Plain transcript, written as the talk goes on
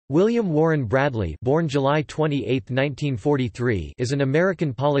William Warren Bradley, born July 28, 1943, is an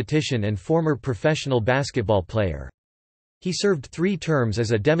American politician and former professional basketball player. He served 3 terms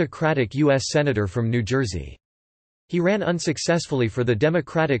as a Democratic U.S. Senator from New Jersey. He ran unsuccessfully for the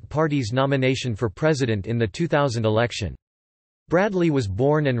Democratic Party's nomination for president in the 2000 election. Bradley was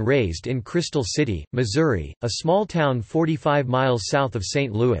born and raised in Crystal City, Missouri, a small town 45 miles south of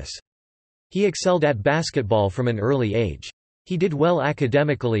St. Louis. He excelled at basketball from an early age. He did well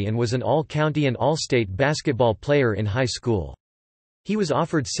academically and was an all-county and all-state basketball player in high school. He was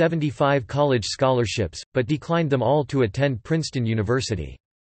offered 75 college scholarships, but declined them all to attend Princeton University.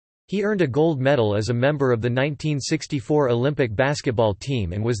 He earned a gold medal as a member of the 1964 Olympic basketball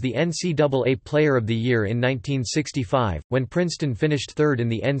team and was the NCAA Player of the Year in 1965, when Princeton finished third in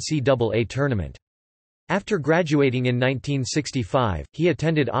the NCAA tournament. After graduating in 1965, he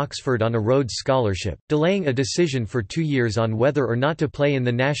attended Oxford on a Rhodes Scholarship, delaying a decision for 2 years on whether or not to play in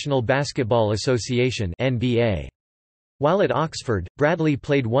the National Basketball Association (NBA). While at Oxford, Bradley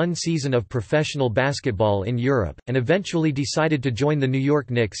played 1 season of professional basketball in Europe, and eventually decided to join the New York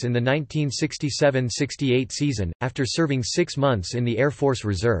Knicks in the 1967–68 season, after serving 6 months in the Air Force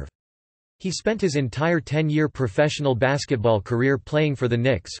Reserve. He spent his entire 10-year professional basketball career playing for the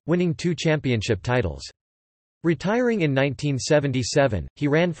Knicks, winning 2 championship titles. Retiring in 1977, he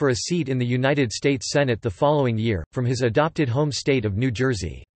ran for a seat in the United States Senate the following year, from his adopted home state of New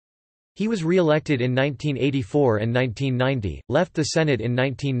Jersey. He was re-elected in 1984 and 1990, left the Senate in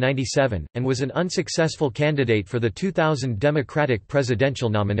 1997, and was an unsuccessful candidate for the 2000 Democratic presidential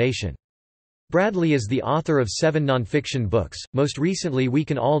nomination. Bradley is the author of 7 nonfiction books, most recently We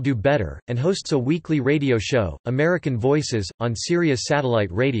Can All Do Better, and hosts a weekly radio show, American Voices, on Sirius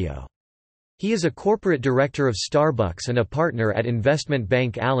Satellite Radio. He is a corporate director of Starbucks and a partner at investment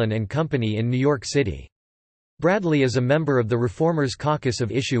bank Allen & Company in New York City. Bradley is a member of the Reformers Caucus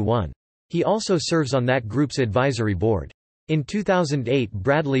of Issue 1. He also serves on that group's advisory board. In 2008,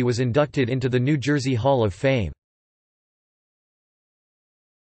 Bradley was inducted into the New Jersey Hall of Fame.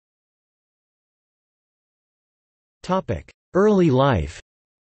 Early life.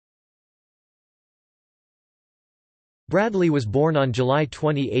 Bradley was born on July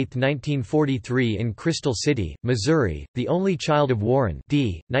 28, 1943 in Crystal City, Missouri, the only child of Warren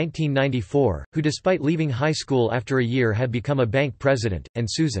D. 1994, who despite leaving high school after a year had become a bank president, and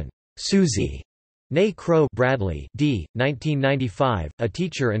Susan Susie née Crow Bradley D. 1995, a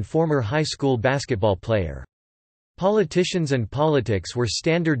teacher and former high school basketball player. Politicians and politics were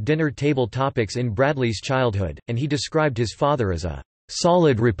standard dinner table topics in Bradley's childhood, and he described his father as a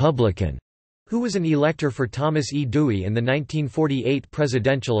solid Republican who was an elector for Thomas E. Dewey in the 1948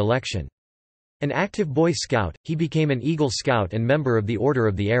 presidential election. An active Boy Scout, he became an Eagle Scout and member of the Order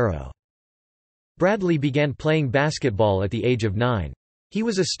of the Arrow. Bradley began playing basketball at the age of 9. He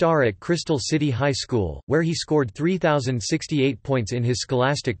was a star at Crystal City High School, where he scored 3,068 points in his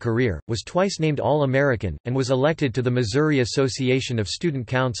scholastic career, was twice named All-American, and was elected to the Missouri Association of Student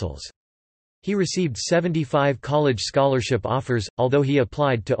Councils. He received 75 college scholarship offers, although he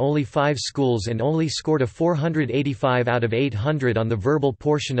applied to only 5 schools and only scored a 485 out of 800 on the verbal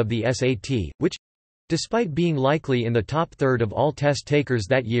portion of the SAT, which—despite being likely in the top third of all test takers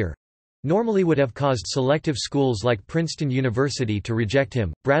that year—normally would have caused selective schools like Princeton University to reject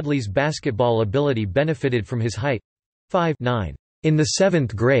him. Bradley's basketball ability benefited from his height 5'9" in the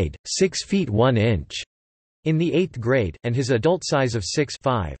 7th grade, 6 feet 1 inch in the 8th grade, and his adult size of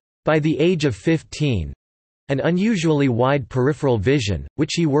 6'5". By the age of 15, an unusually wide peripheral vision,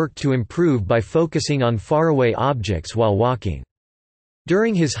 which he worked to improve by focusing on faraway objects while walking.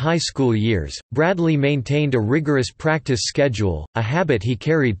 During his high school years, Bradley maintained a rigorous practice schedule, a habit he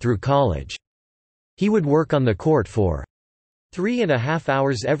carried through college. He would work on the court for 3.5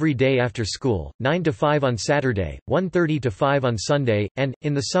 hours every day after school, 9 to 5 on Saturday, 1:30 to 5 on Sunday, and,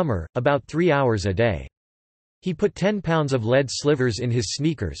 in the summer, about 3 hours a day. He put 10 pounds of lead slivers in his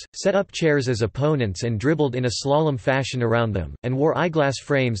sneakers, set up chairs as opponents and dribbled in a slalom fashion around them, and wore eyeglass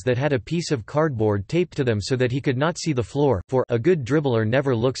frames that had a piece of cardboard taped to them so that he could not see the floor, for a good dribbler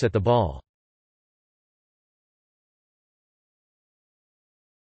never looks at the ball.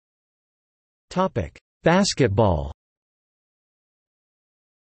 Basketball.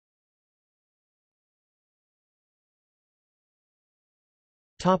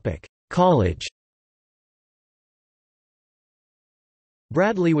 College.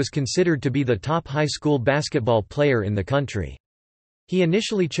 Bradley was considered to be the top high school basketball player in the country. He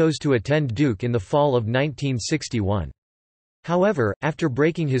initially chose to attend Duke in the fall of 1961. However, after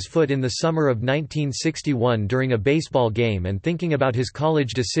breaking his foot in the summer of 1961 during a baseball game and thinking about his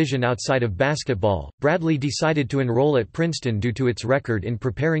college decision outside of basketball, Bradley decided to enroll at Princeton due to its record in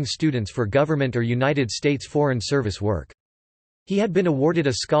preparing students for government or United States Foreign Service work. He had been awarded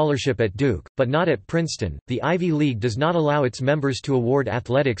a scholarship at Duke, but not at Princeton. The Ivy League does not allow its members to award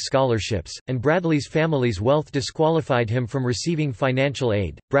athletic scholarships, and Bradley's family's wealth disqualified him from receiving financial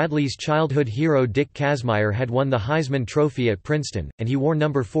aid. Bradley's childhood hero Dick Kazmaier had won the Heisman Trophy at Princeton, and he wore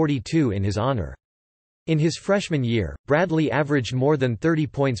number 42 in his honor. In his freshman year, Bradley averaged more than 30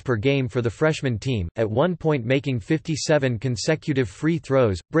 points per game for the freshman team, at one point making 57 consecutive free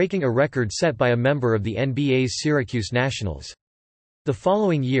throws, breaking a record set by a member of the NBA's Syracuse Nationals. The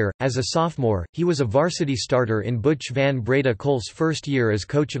following year, as a sophomore, he was a varsity starter in Butch Van Breda Kolf's first year as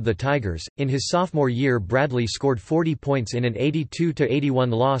coach of the Tigers. In his sophomore year, Bradley scored 40 points in an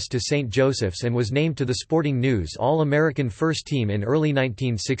 82-81 loss to St. Joseph's and was named to the Sporting News All-American First Team in early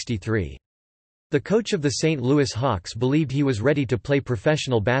 1963. The coach of the St. Louis Hawks believed he was ready to play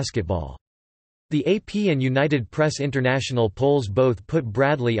professional basketball. The AP and United Press International polls both put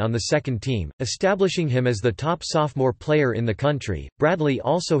Bradley on the second team, establishing him as the top sophomore player in the country. Bradley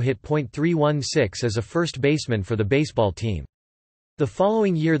also hit .316 as a first baseman for the baseball team. The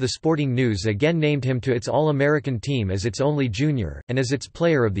following year, the Sporting News again named him to its All-American team as its only junior, and as its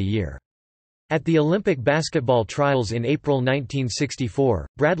Player of the Year. At the Olympic basketball trials in April 1964,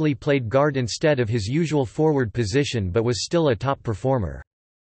 Bradley played guard instead of his usual forward position but was still a top performer.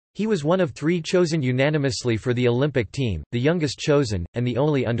 He was one of 3 chosen unanimously for the Olympic team, the youngest chosen, and the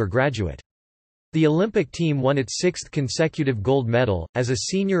only undergraduate. The Olympic team won its 6th consecutive gold medal. As a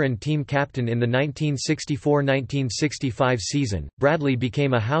senior and team captain in the 1964–1965 season, Bradley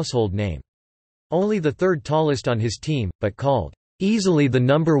became a household name. Only the 3rd tallest on his team, but called, "easily the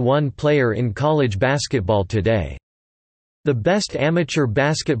number 1 player in college basketball today. The best amateur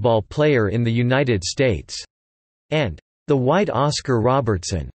basketball player in the United States," and "the white Oscar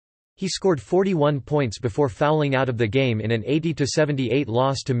Robertson." He scored 41 points before fouling out of the game in an 80-78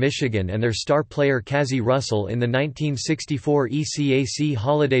 loss to Michigan and their star player Cazzie Russell in the 1964 ECAC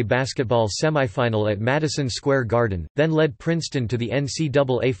Holiday Basketball semifinal at Madison Square Garden, then led Princeton to the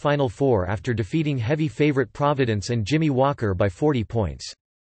NCAA Final Four after defeating heavy favorite Providence and Jimmy Walker by 40 points.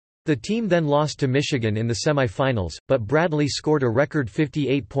 The team then lost to Michigan in the semifinals, but Bradley scored a record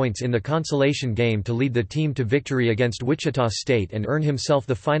 58 points in the consolation game to lead the team to victory against Wichita State and earn himself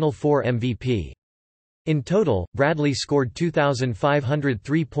the Final Four MVP. In total, Bradley scored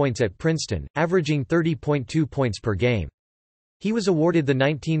 2,503 points at Princeton, averaging 30.2 points per game. He was awarded the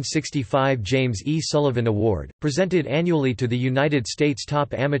 1965 James E. Sullivan Award, presented annually to the United States'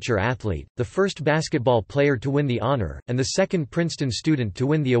 top amateur athlete, the first basketball player to win the honor, and the second Princeton student to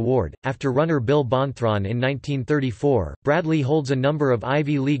win the award. After runner Bill Bonthron in 1934, Bradley holds a number of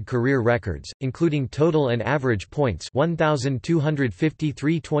Ivy League career records, including total and average points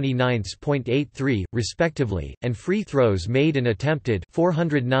 1,253 29.83, respectively, and free throws made and attempted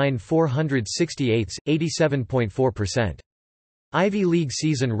 409 468, 87.4%. Ivy League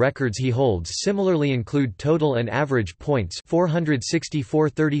season records he holds similarly include total and average points 464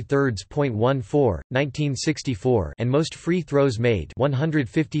 33.14, 1964, and most free throws made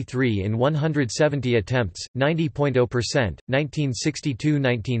 153 in 170 attempts, 90.0%,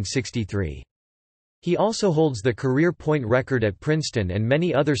 1962–1963. He also holds the career point record at Princeton and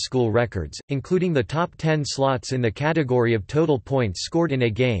many other school records, including the top 10 slots in the category of total points scored in a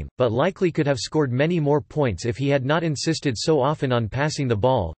game, but likely could have scored many more points if he had not insisted so often on passing the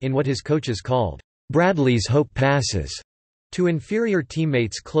ball, in what his coaches called, "Bradley's hope passes." To inferior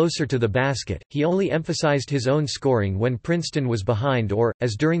teammates closer to the basket, he only emphasized his own scoring when Princeton was behind or,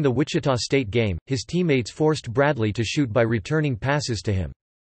 as during the Wichita State game, his teammates forced Bradley to shoot by returning passes to him.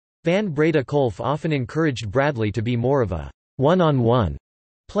 Van Breda Kolf often encouraged Bradley to be more of a one-on-one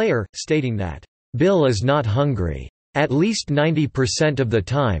player, stating that, "Bill is not hungry. At least 90% of the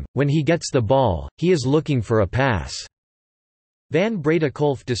time, when he gets the ball, he is looking for a pass." Van Breda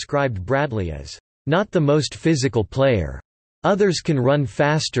Kolf described Bradley as, "not the most physical player. Others can run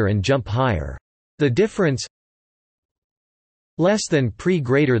faster and jump higher. The difference less than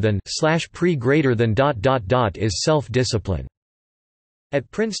pre-greater than is self-discipline." At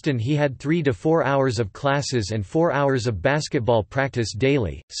Princeton he had 3 to 4 hours of classes and 4 hours of basketball practice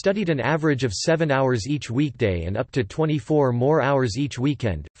daily, studied an average of 7 hours each weekday and up to 24 more hours each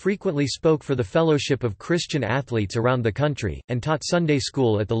weekend, frequently spoke for the Fellowship of Christian Athletes around the country, and taught Sunday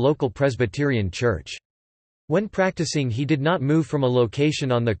school at the local Presbyterian church. When practicing, he did not move from a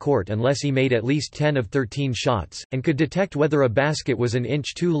location on the court unless he made at least 10 of 13 shots, and could detect whether a basket was an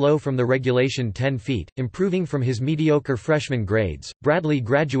inch too low from the regulation 10 feet. Improving from his mediocre freshman grades, Bradley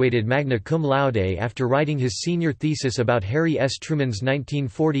graduated magna cum laude after writing his senior thesis about Harry S. Truman's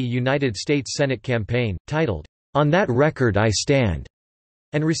 1940 United States Senate campaign, titled, "On That Record I Stand,"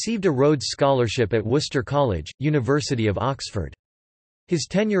 and received a Rhodes Scholarship at Worcester College, University of Oxford. His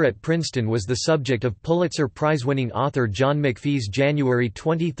tenure at Princeton was the subject of Pulitzer Prize-winning author John McPhee's January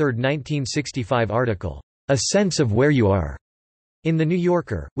 23, 1965 article, "A Sense of Where You Are," in The New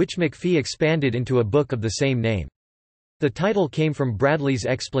Yorker, which McPhee expanded into a book of the same name. The title came from Bradley's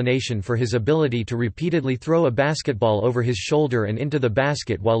explanation for his ability to repeatedly throw a basketball over his shoulder and into the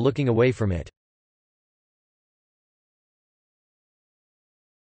basket while looking away from it.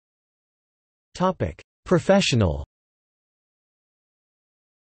 Professional.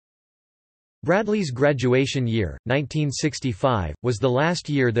 Bradley's graduation year, 1965, was the last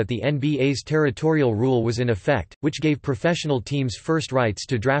year that the NBA's territorial rule was in effect, which gave professional teams first rights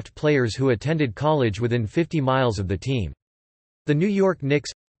to draft players who attended college within 50 miles of the team. The New York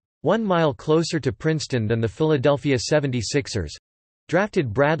Knicks—1 mile closer to Princeton than the Philadelphia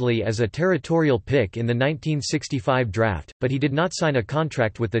 76ers—drafted Bradley as a territorial pick in the 1965 draft, but he did not sign a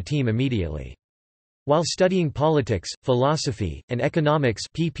contract with the team immediately. While studying politics, philosophy, and economics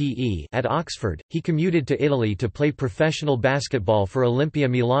 (PPE) at Oxford, he commuted to Italy to play professional basketball for Olimpia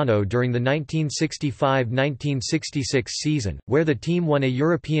Milano during the 1965–1966 season, where the team won a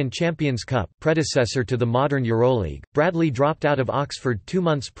European Champions Cup, predecessor to the modern EuroLeague. Bradley dropped out of Oxford 2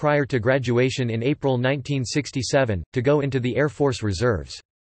 months prior to graduation in April 1967, to go into the Air Force Reserves.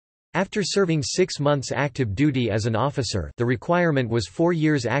 After serving 6 months active duty as an officer, the requirement was 4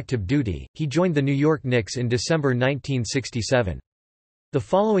 years active duty, he joined the New York Knicks in December 1967. The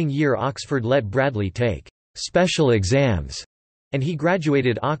following year Oxford let Bradley take special exams, and he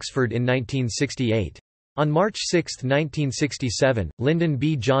graduated Oxford in 1968. On March 6, 1967, Lyndon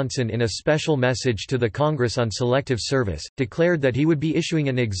B. Johnson, in a special message to the Congress on Selective Service, declared that he would be issuing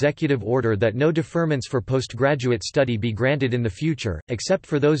an executive order that no deferments for postgraduate study be granted in the future, except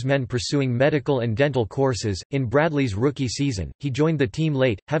for those men pursuing medical and dental courses. In Bradley's rookie season, he joined the team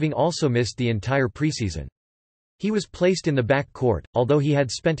late, having also missed the entire preseason. He was placed in the back court, although he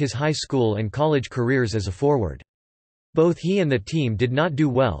had spent his high school and college careers as a forward. Both he and the team did not do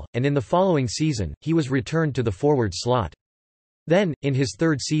well, and in the following season, he was returned to the forward slot. Then, in his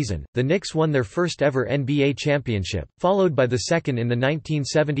third season, the Knicks won their first ever NBA championship, followed by the second in the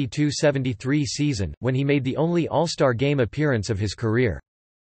 1972–73 season, when he made the only All-Star game appearance of his career.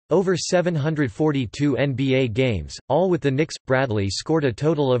 Over 742 NBA games, all with the Knicks, Bradley scored a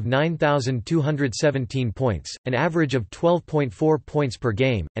total of 9,217 points, an average of 12.4 points per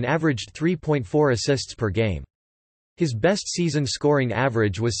game, and averaged 3.4 assists per game. His best season scoring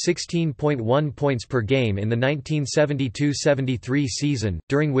average was 16.1 points per game in the 1972–73 season,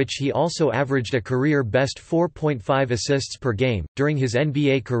 during which he also averaged a career-best 4.5 assists per game. During his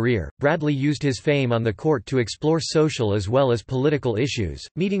NBA career, Bradley used his fame on the court to explore social as well as political issues,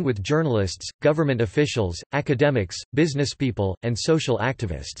 meeting with journalists, government officials, academics, businesspeople, and social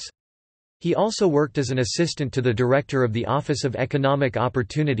activists. He also worked as an assistant to the director of the Office of Economic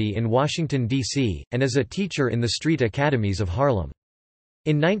Opportunity in Washington, D.C., and as a teacher in the street academies of Harlem.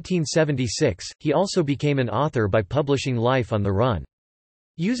 In 1976, he also became an author by publishing Life on the Run.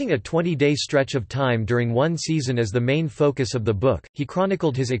 Using a 20-day stretch of time during one season as the main focus of the book, he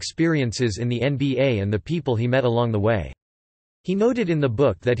chronicled his experiences in the NBA and the people he met along the way. He noted in the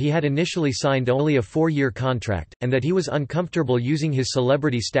book that he had initially signed only a 4-year contract, and that he was uncomfortable using his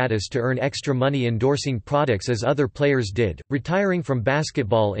celebrity status to earn extra money endorsing products as other players did. Retiring from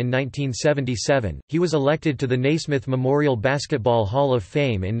basketball in 1977, he was elected to the Naismith Memorial Basketball Hall of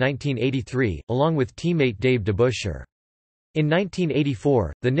Fame in 1983, along with teammate Dave DeBusschere. In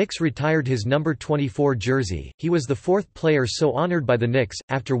 1984, the Knicks retired his number 24 jersey. He was the fourth player so honored by the Knicks,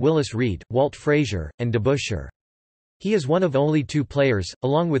 after Willis Reed, Walt Frazier, and DeBusschere. He is one of only 2 players,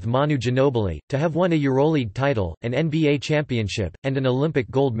 along with Manu Ginobili, to have won a EuroLeague title, an NBA championship, and an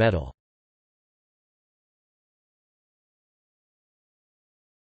Olympic gold medal.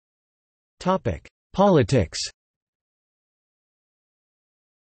 Politics.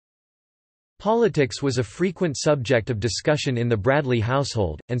 Politics was a frequent subject of discussion in the Bradley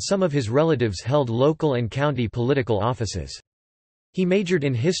household, and some of his relatives held local and county political offices. He majored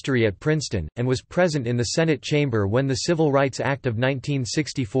in history at Princeton, and was present in the Senate chamber when the Civil Rights Act of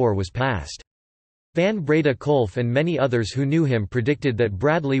 1964 was passed. Van Breda Kolff and many others who knew him predicted that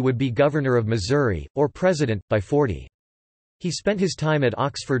Bradley would be governor of Missouri, or president, by 40. He spent his time at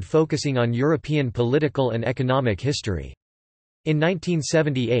Oxford focusing on European political and economic history. In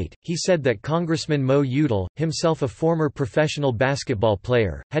 1978, he said that Congressman Mo Udall, himself a former professional basketball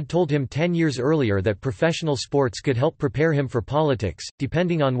player, had told him 10 years earlier that professional sports could help prepare him for politics,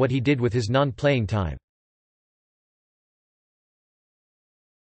 depending on what he did with his non-playing time.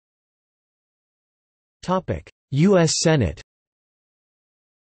 U.S. Senate.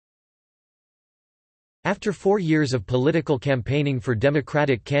 After 4 years of political campaigning for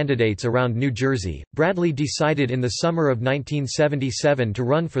Democratic candidates around New Jersey, Bradley decided in the summer of 1977 to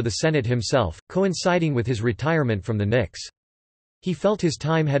run for the Senate himself, coinciding with his retirement from the Knicks. He felt his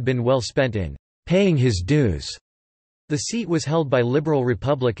time had been well spent in paying his dues. The seat was held by Liberal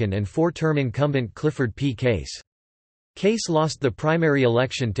Republican and four-term incumbent Clifford P. Case. Case lost the primary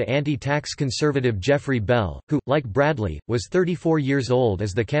election to anti-tax conservative Jeffrey Bell, who, like Bradley, was 34 years old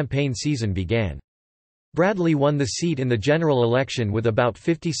as the campaign season began. Bradley won the seat in the general election with about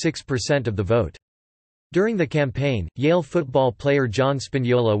 56% of the vote. During the campaign, Yale football player John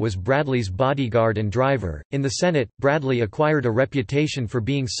Spagnola was Bradley's bodyguard and driver. In the Senate, Bradley acquired a reputation for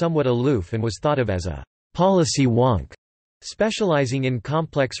being somewhat aloof and was thought of as a policy wonk, specializing in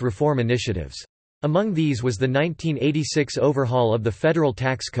complex reform initiatives. Among these was the 1986 overhaul of the federal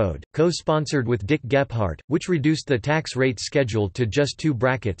tax code, co-sponsored with Dick Gephardt, which reduced the tax rate schedule to just two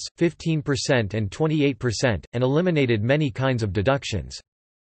brackets, 15% and 28%, and eliminated many kinds of deductions.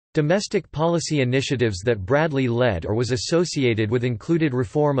 Domestic policy initiatives that Bradley led or was associated with included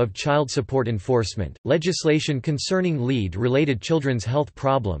reform of child support enforcement, legislation concerning lead-related children's health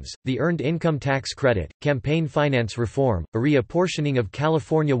problems, the Earned Income Tax Credit, campaign finance reform, a reapportioning of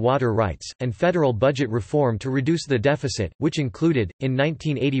California water rights, and federal budget reform to reduce the deficit, which included, in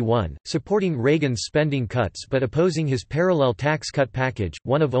 1981, supporting Reagan's spending cuts but opposing his parallel tax cut package,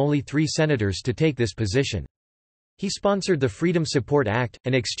 one of only 3 senators to take this position. He sponsored the Freedom Support Act,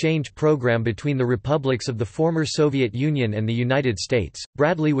 an exchange program between the republics of the former Soviet Union and the United States.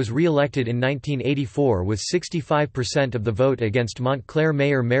 Bradley was re-elected in 1984 with 65% of the vote against Montclair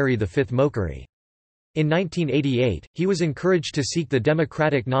Mayor Mary V. Mokary. In 1988, he was encouraged to seek the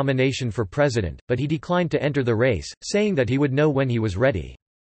Democratic nomination for president, but he declined to enter the race, saying that he would know when he was ready.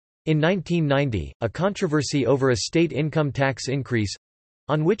 In 1990, a controversy over a state income tax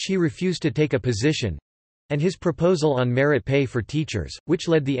increase—on which he refused to take a position, and his proposal on merit pay for teachers, which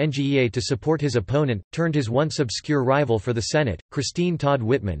led the NGEA to support his opponent, turned his once obscure rival for the Senate, Christine Todd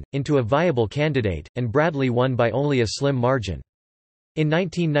Whitman, into a viable candidate, and Bradley won by only a slim margin. In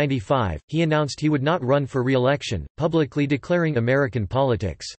 1995, he announced he would not run for re-election, publicly declaring American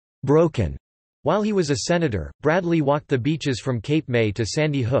politics broken. While he was a senator, Bradley walked the beaches from Cape May to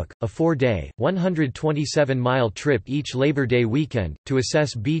Sandy Hook, a 4-day, 127-mile trip each Labor Day weekend, to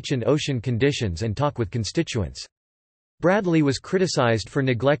assess beach and ocean conditions and talk with constituents. Bradley was criticized for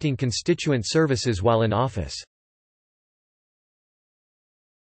neglecting constituent services while in office.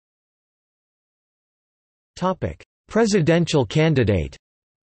 Presidential candidate.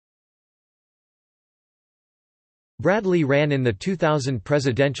 Bradley ran in the 2000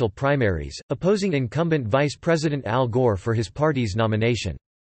 presidential primaries, opposing incumbent Vice President Al Gore for his party's nomination.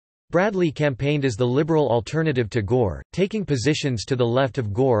 Bradley campaigned as the liberal alternative to Gore, taking positions to the left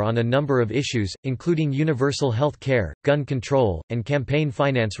of Gore on a number of issues, including universal health care, gun control, and campaign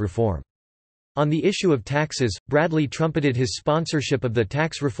finance reform. On the issue of taxes, Bradley trumpeted his sponsorship of the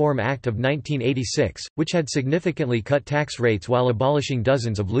Tax Reform Act of 1986, which had significantly cut tax rates while abolishing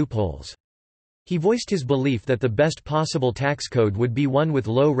dozens of loopholes. He voiced his belief that the best possible tax code would be one with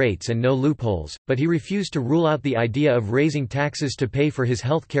low rates and no loopholes, but he refused to rule out the idea of raising taxes to pay for his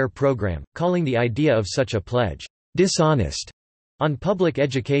health care program, calling the idea of such a pledge dishonest. On public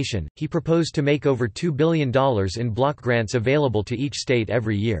education, he proposed to make over $2 billion in block grants available to each state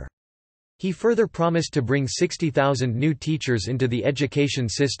every year. He further promised to bring 60,000 new teachers into the education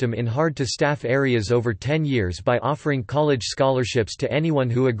system in hard-to-staff areas over 10 years by offering college scholarships to anyone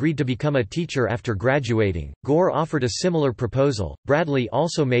who agreed to become a teacher after graduating. Gore offered a similar proposal. Bradley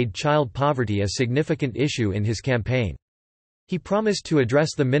also made child poverty a significant issue in his campaign. He promised to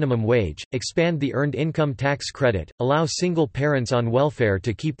address the minimum wage, expand the Earned Income Tax Credit, allow single parents on welfare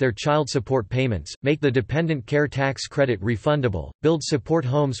to keep their child support payments, make the Dependent Care Tax Credit refundable, build support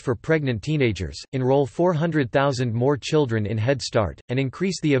homes for pregnant teenagers, enroll 400,000 more children in Head Start, and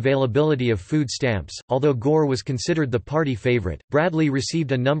increase the availability of food stamps. Although Gore was considered the party favorite, Bradley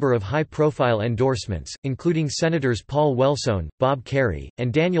received a number of high-profile endorsements, including Senators Paul Wellstone, Bob Kerrey,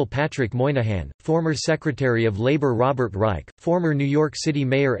 and Daniel Patrick Moynihan, former Secretary of Labor Robert Reich, former New York City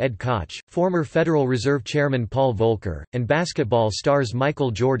Mayor Ed Koch, former Federal Reserve Chairman Paul Volcker, and basketball stars Michael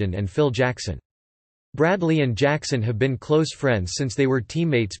Jordan and Phil Jackson. Bradley and Jackson have been close friends since they were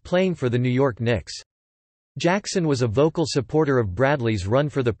teammates playing for the New York Knicks. Jackson was a vocal supporter of Bradley's run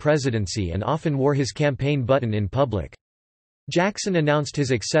for the presidency and often wore his campaign button in public. Jackson announced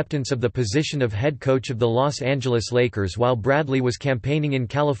his acceptance of the position of head coach of the Los Angeles Lakers while Bradley was campaigning in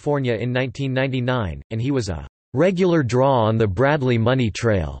California in 1999, and he was a regular draw on the Bradley money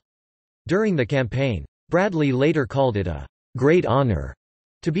trail during the campaign. Bradley later called it a great honor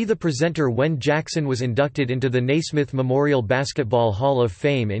to be the presenter when Jackson was inducted into the Naismith Memorial Basketball Hall of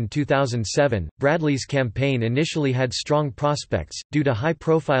Fame in 2007. Bradley's campaign initially had strong prospects, due to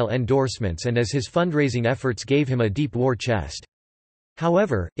high-profile endorsements and as his fundraising efforts gave him a deep war chest.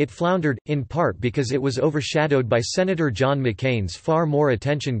 However, it floundered, in part because it was overshadowed by Senator John McCain's far more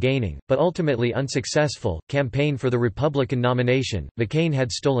attention-gaining, but ultimately unsuccessful, campaign for the Republican nomination. McCain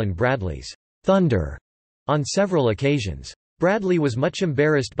had stolen Bradley's thunder on several occasions. Bradley was much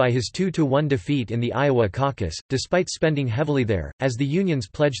embarrassed by his 2-1 defeat in the Iowa caucus, despite spending heavily there, as the unions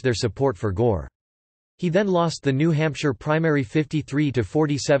pledged their support for Gore. He then lost the New Hampshire primary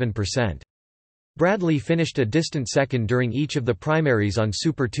 53–47%. Bradley finished a distant second during each of the primaries on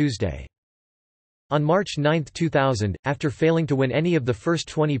Super Tuesday. On March 9, 2000, after failing to win any of the first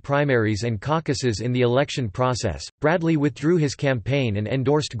 20 primaries and caucuses in the election process, Bradley withdrew his campaign and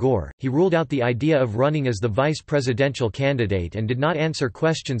endorsed Gore. He ruled out the idea of running as the vice presidential candidate and did not answer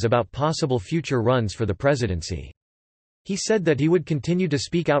questions about possible future runs for the presidency. He said that he would continue to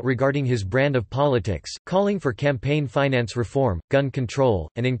speak out regarding his brand of politics, calling for campaign finance reform, gun control,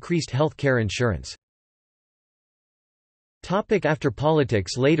 and increased health care insurance. After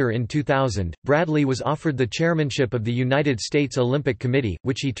politics. Later in 2000, Bradley was offered the chairmanship of the United States Olympic Committee,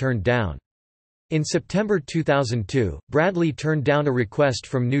 which he turned down. In September 2002, Bradley turned down a request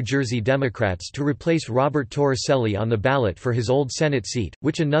from New Jersey Democrats to replace Robert Torricelli on the ballot for his old Senate seat,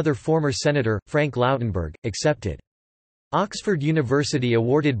 which another former senator, Frank Lautenberg, accepted. Oxford University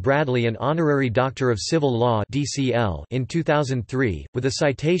awarded Bradley an honorary Doctor of Civil Law (DCL) in 2003, with a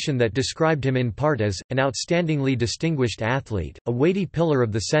citation that described him in part as, an outstandingly distinguished athlete, a weighty pillar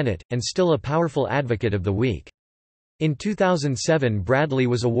of the Senate, and still a powerful advocate of the weak. In 2007 Bradley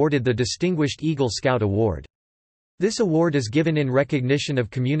was awarded the Distinguished Eagle Scout Award. This award is given in recognition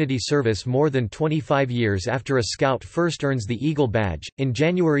of community service more than 25 years after a scout first earns the Eagle Badge. In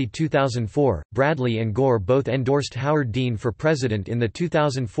January 2004, Bradley and Gore both endorsed Howard Dean for president in the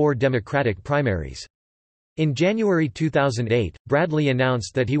 2004 Democratic primaries. In January 2008, Bradley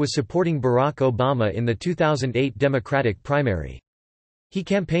announced that he was supporting Barack Obama in the 2008 Democratic primary. He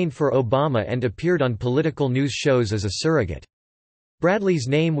campaigned for Obama and appeared on political news shows as a surrogate. Bradley's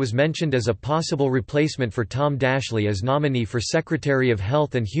name was mentioned as a possible replacement for Tom Daschle as nominee for Secretary of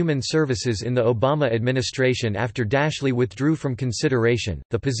Health and Human Services in the Obama administration after Daschle withdrew from consideration.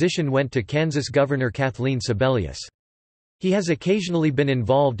 The position went to Kansas Governor Kathleen Sebelius. He has occasionally been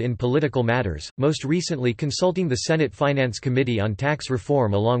involved in political matters, most recently consulting the Senate Finance Committee on tax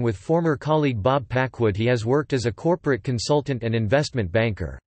reform along with former colleague Bob Packwood. He has worked as a corporate consultant and investment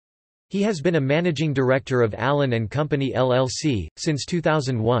banker. He has been a managing director of Allen & Company LLC, since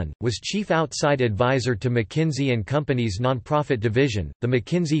 2001, was chief outside advisor to McKinsey & Company's nonprofit division, the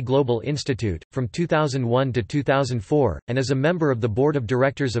McKinsey Global Institute, from 2001 to 2004, and is a member of the board of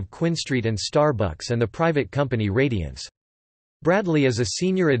directors of QuinStreet and Starbucks and the private company Radiance. Bradley is a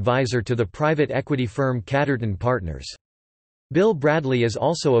senior advisor to the private equity firm Catterton Partners. Bill Bradley is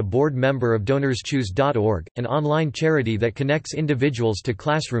also a board member of DonorsChoose.org, an online charity that connects individuals to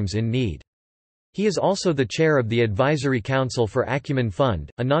classrooms in need. He is also the chair of the Advisory Council for Acumen Fund,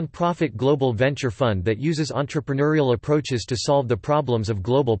 a nonprofit global venture fund that uses entrepreneurial approaches to solve the problems of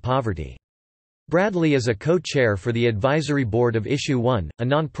global poverty. Bradley is a co-chair for the advisory board of Issue One, a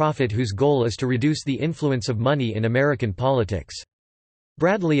nonprofit whose goal is to reduce the influence of money in American politics.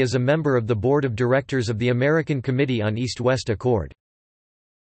 Bradley is a member of the board of directors of the American Committee on East-West Accord.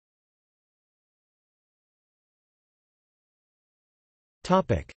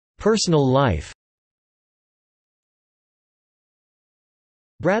 Personal life.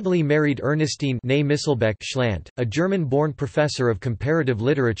 Bradley married Ernestine née Misselbeck Schlant, a German-born professor of comparative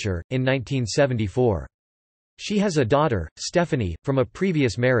literature, in 1974. She has a daughter, Stephanie, from a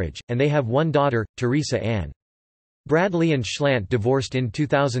previous marriage, and they have one daughter, Teresa Ann. Bradley and Schlant divorced in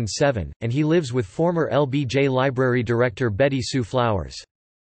 2007, and he lives with former LBJ Library director Betty Sue Flowers.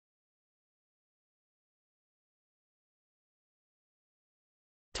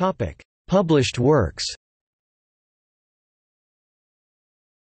 Published works.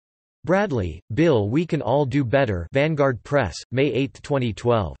 Bradley, Bill We Can All Do Better, Vanguard Press, May 8,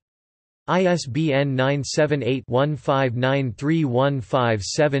 2012. ISBN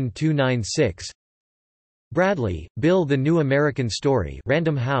 978-1593157296 Bradley, Bill. The New American Story.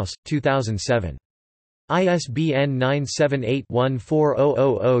 Random House, 2007. ISBN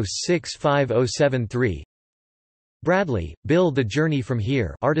 978-1400065073. Bradley, Bill. The Journey from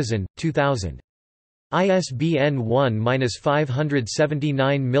Here. Artisan, 2000. ISBN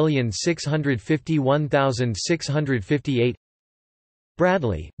 1-579651658.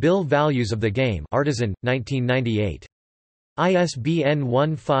 Bradley, Bill. Values of the Game. Artisan, 1998. ISBN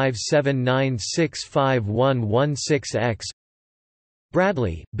 1579651116-X.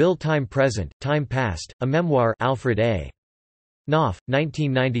 Bradley, Bill. Time Present, Time Past, A Memoir. Alfred A. Knopf,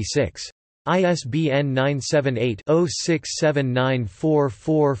 1996. ISBN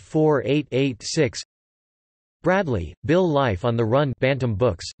 978-0679444886. Bradley, Bill. Life on the Run. Bantam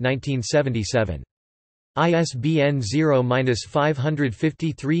Books, 1977. ISBN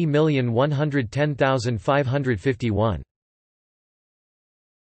 0-553110551.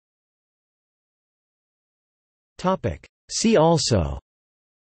 See also: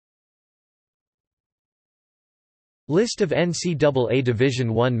 List of NCAA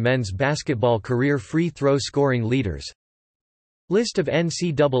Division I men's basketball career free throw scoring leaders. List of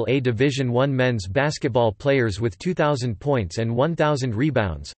NCAA Division I men's basketball players with 2,000 points and 1,000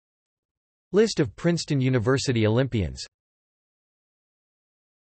 rebounds. List of Princeton University Olympians.